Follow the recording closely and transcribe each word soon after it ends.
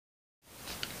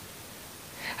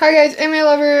Hi guys, I'm a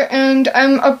lover, and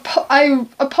I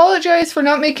apologize for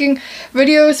not making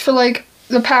videos for like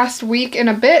the past week and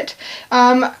a bit.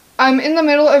 I'm in the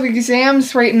middle of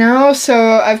exams right now,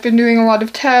 so I've been doing a lot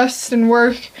of tests and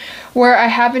work where I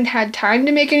haven't had time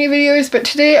to make any videos, but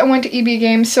today I went to EB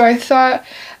Games, so I thought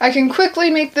I can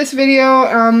quickly make this video.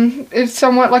 It's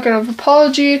somewhat like an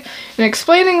apology and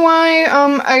explaining why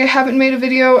I haven't made a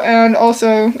video, and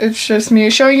also it's just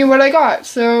me showing you what I got.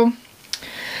 So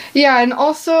yeah, and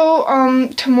also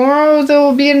tomorrow there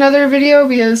will be another video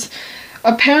because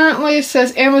apparently it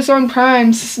says Amazon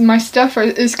Prime's my stuff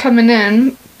is coming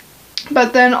in.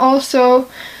 But then also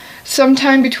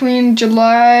sometime between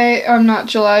sometime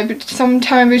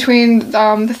between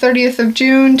the 30th of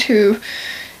June to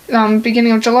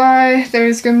beginning of July,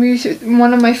 there's gonna be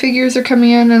one of my figures are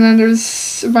coming in, and then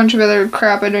there's a bunch of other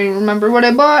crap I don't even remember what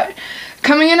I bought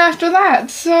coming in after that.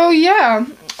 So yeah,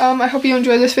 I hope you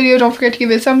enjoyed this video. Don't forget to give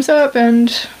it a thumbs up,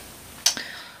 and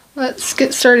let's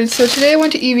get started. So today I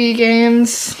went to EB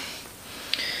Games,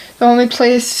 the only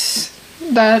place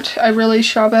that I really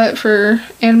shop at for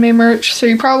anime merch, so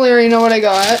you probably already know what I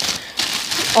got.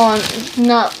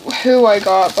 Not who I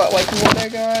got, but like what I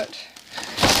got.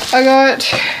 I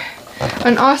got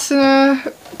an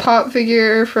Asuna pop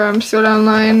figure from Sword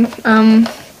Online.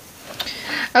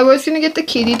 I was gonna get the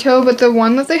Kirito, but the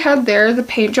one that they had there, the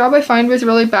paint job I find was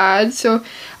really bad, so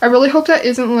I really hope that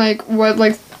isn't like what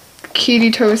like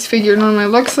Kirito's figure normally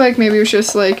looks like. Maybe it was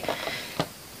just like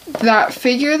that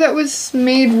figure that was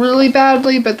made really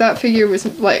badly, but that figure was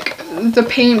like the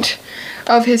paint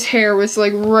of his hair was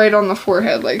like right on the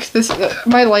forehead. Like this,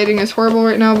 my lighting is horrible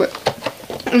right now, but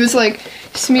it was like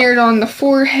smeared on the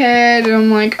forehead, and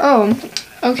I'm like, oh,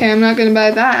 okay, I'm not gonna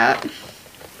buy that.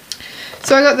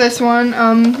 So I got this one.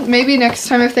 Maybe next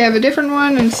time if they have a different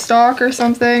one in stock or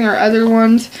something, or other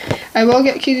ones, I will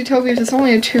get Kirito because it's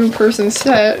only a 2-person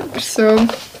set, so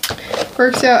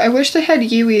works out. I wish they had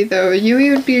Yui though. Yui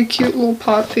would be a cute little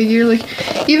pop figure. Like,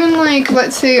 even like,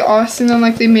 let's say Austin, and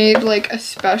like they made like a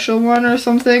special one or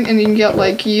something, and you can get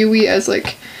like Yui as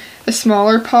like a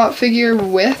smaller pop figure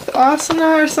with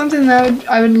Asuna or something.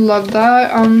 I would love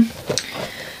that.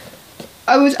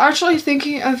 I was actually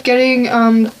thinking of getting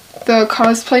the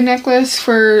cosplay necklace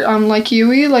for like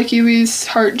Yui's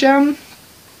heart gem,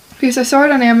 because I saw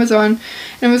it on Amazon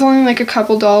and it was only like a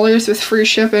couple dollars with free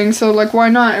shipping, so like why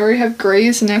not? I already have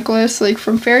Gray's necklace like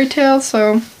from Fairy Tail,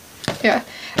 so yeah.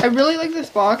 I really like this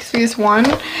box because one,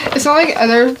 it's not like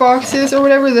other boxes or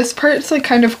whatever. This part's like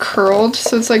kind of curled,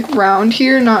 so it's like round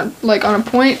here, not like on a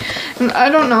point. And I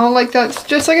don't know, like that's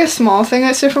just like a small thing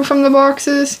that's different from the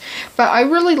boxes, but I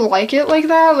really like it like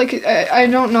that. Like I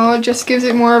don't know, it just gives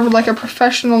it more of like a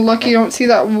professional look. You don't see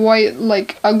that white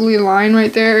like ugly line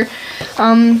right there.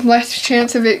 Less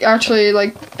chance of it actually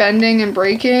like bending and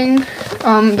breaking,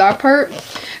 that part.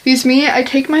 Because me, I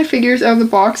take my figures out of the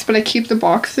box, but I keep the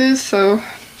boxes, so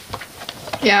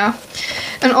yeah.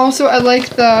 And also I like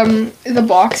the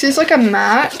box is like a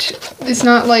matte. It's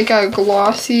not like a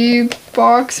glossy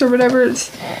box or whatever.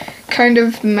 It's kind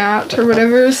of matte or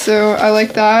whatever, so I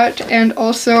like that. And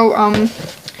also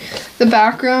the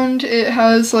background, it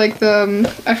has like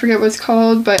I forget what it's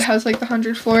called, but it has like the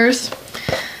 100 floors.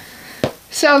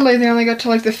 Sadly, they only got to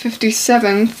like the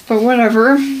 57th, but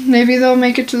whatever. Maybe they'll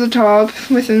make it to the top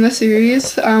within the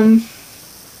series.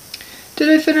 Did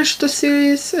I finish the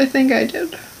series? I think I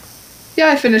did.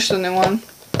 Yeah, I finished the new one.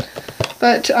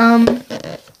 But,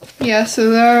 yeah,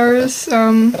 so there's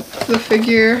the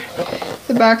figure,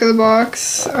 the back of the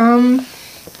box. I'm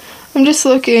just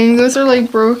looking. Those are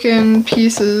like broken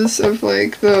pieces of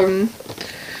like the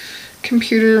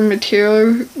computer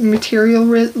material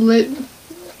lit.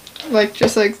 Like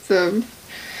just like when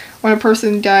a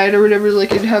person died or whatever,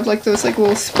 like it'd have like those like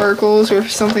little sparkles or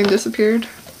if something disappeared.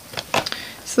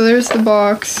 So there's the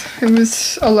box. It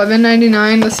was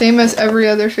 $11.99, the same as every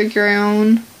other figure I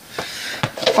own.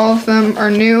 All of them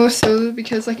are new, so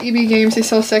because like EB Games, they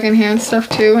sell secondhand stuff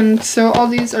too, and so all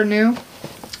these are new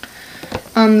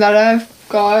that I've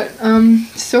got.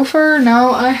 So far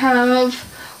now I have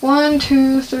 1,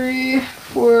 2, 3,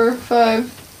 4,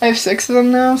 5. I have 6 of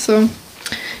them now, so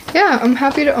yeah, I'm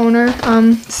happy to own her.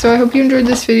 So I hope you enjoyed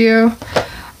this video.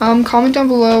 Comment down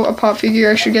below a pop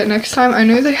figure I should get next time. I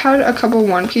know they had a couple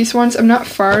One Piece ones. I'm not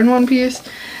far in One Piece,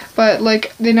 but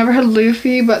like they never had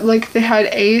Luffy, but like they had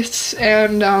Ace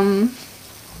and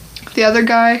the other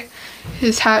guy.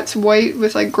 His hat's white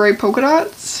with like gray polka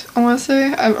dots, I want to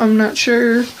say. I'm not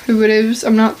sure who it is.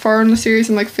 I'm not far in the series.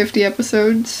 I'm like 50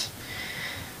 episodes.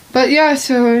 But yeah,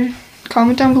 so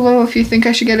comment down below if you think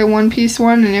I should get a One Piece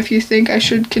one, and if you think I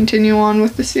should continue on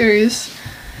with the series.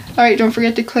 Alright, don't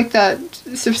forget to click that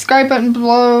subscribe button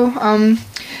below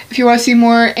if you want to see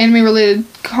more anime related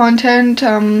content.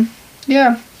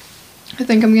 Yeah, I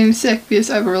think I'm getting sick because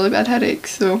I have a really bad headache,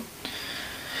 so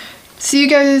see you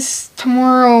guys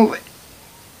tomorrow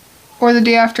or the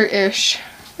day after ish.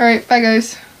 Alright, bye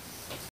guys.